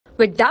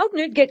With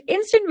Doubtnut, get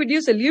instant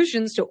video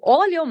solutions to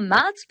all your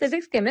maths,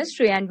 physics,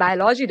 chemistry, and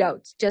biology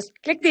doubts. Just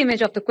click the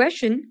image of the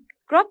question,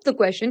 crop the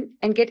question,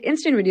 and get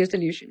instant video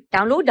solution.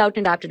 Download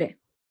Doubtnut app today.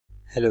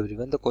 Hello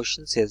everyone, the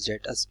question says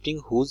that a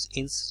spring whose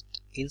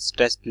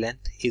instretched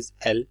length is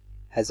L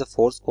has a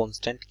force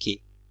constant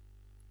K.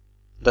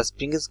 The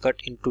spring is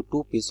cut into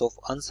two pieces of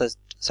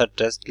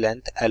unstretched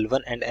length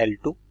L1 and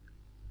L2,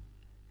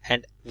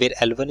 and where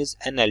L1 is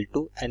an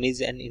L2, N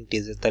is an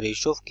integer, the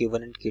ratio of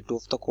K1 and K2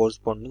 of the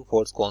corresponding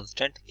force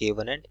constant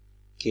K1 and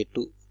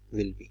K2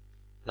 will be.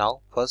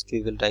 Now first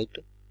we will write,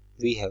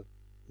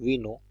 we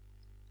know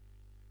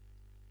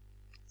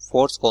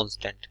force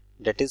constant,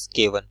 that is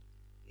K1,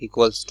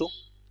 equals to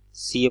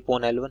C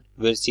upon L1,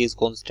 where C is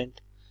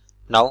constant.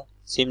 Now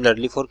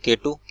similarly for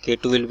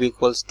K2 will be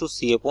equals to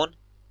C upon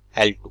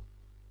L2.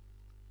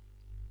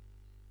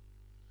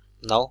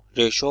 Now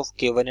ratio of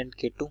K1 and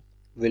K2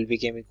 will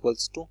become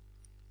equals to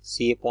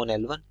C upon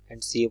L1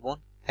 and C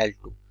upon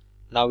L2.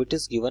 Now it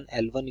is given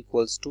L1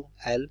 equals to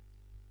L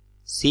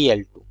C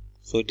L2.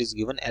 So it is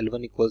given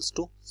L1 equals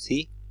to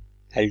C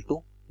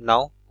L2.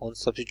 Now on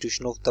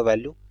substitution of the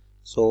value,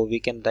 so we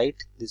can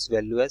write this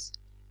value as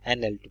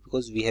NL2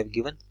 because we have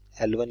given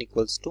L1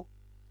 equals to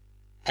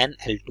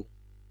NL2.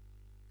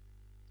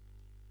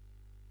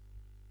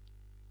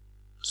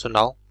 So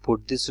now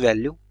put this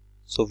value,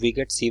 so we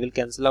get C will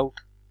cancel out.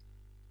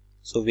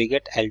 So we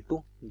get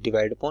L2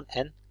 divided upon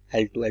N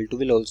L2. L2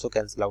 will also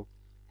cancel out.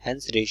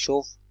 Hence ratio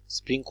of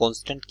spring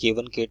constant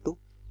K1 K2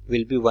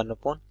 will be 1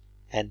 upon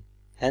N.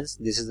 Hence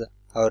this is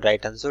our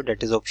right answer,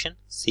 that is option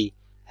C.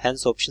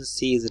 Hence option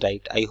C is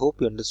right. I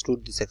hope you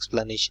understood this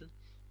explanation.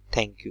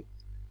 Thank you.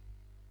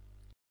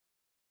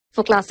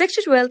 For class 6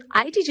 to 12,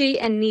 IIT JEE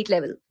and NEET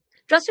level.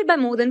 Trusted by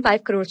more than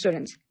 5 crore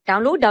students.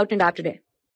 Download Doubtnut app today.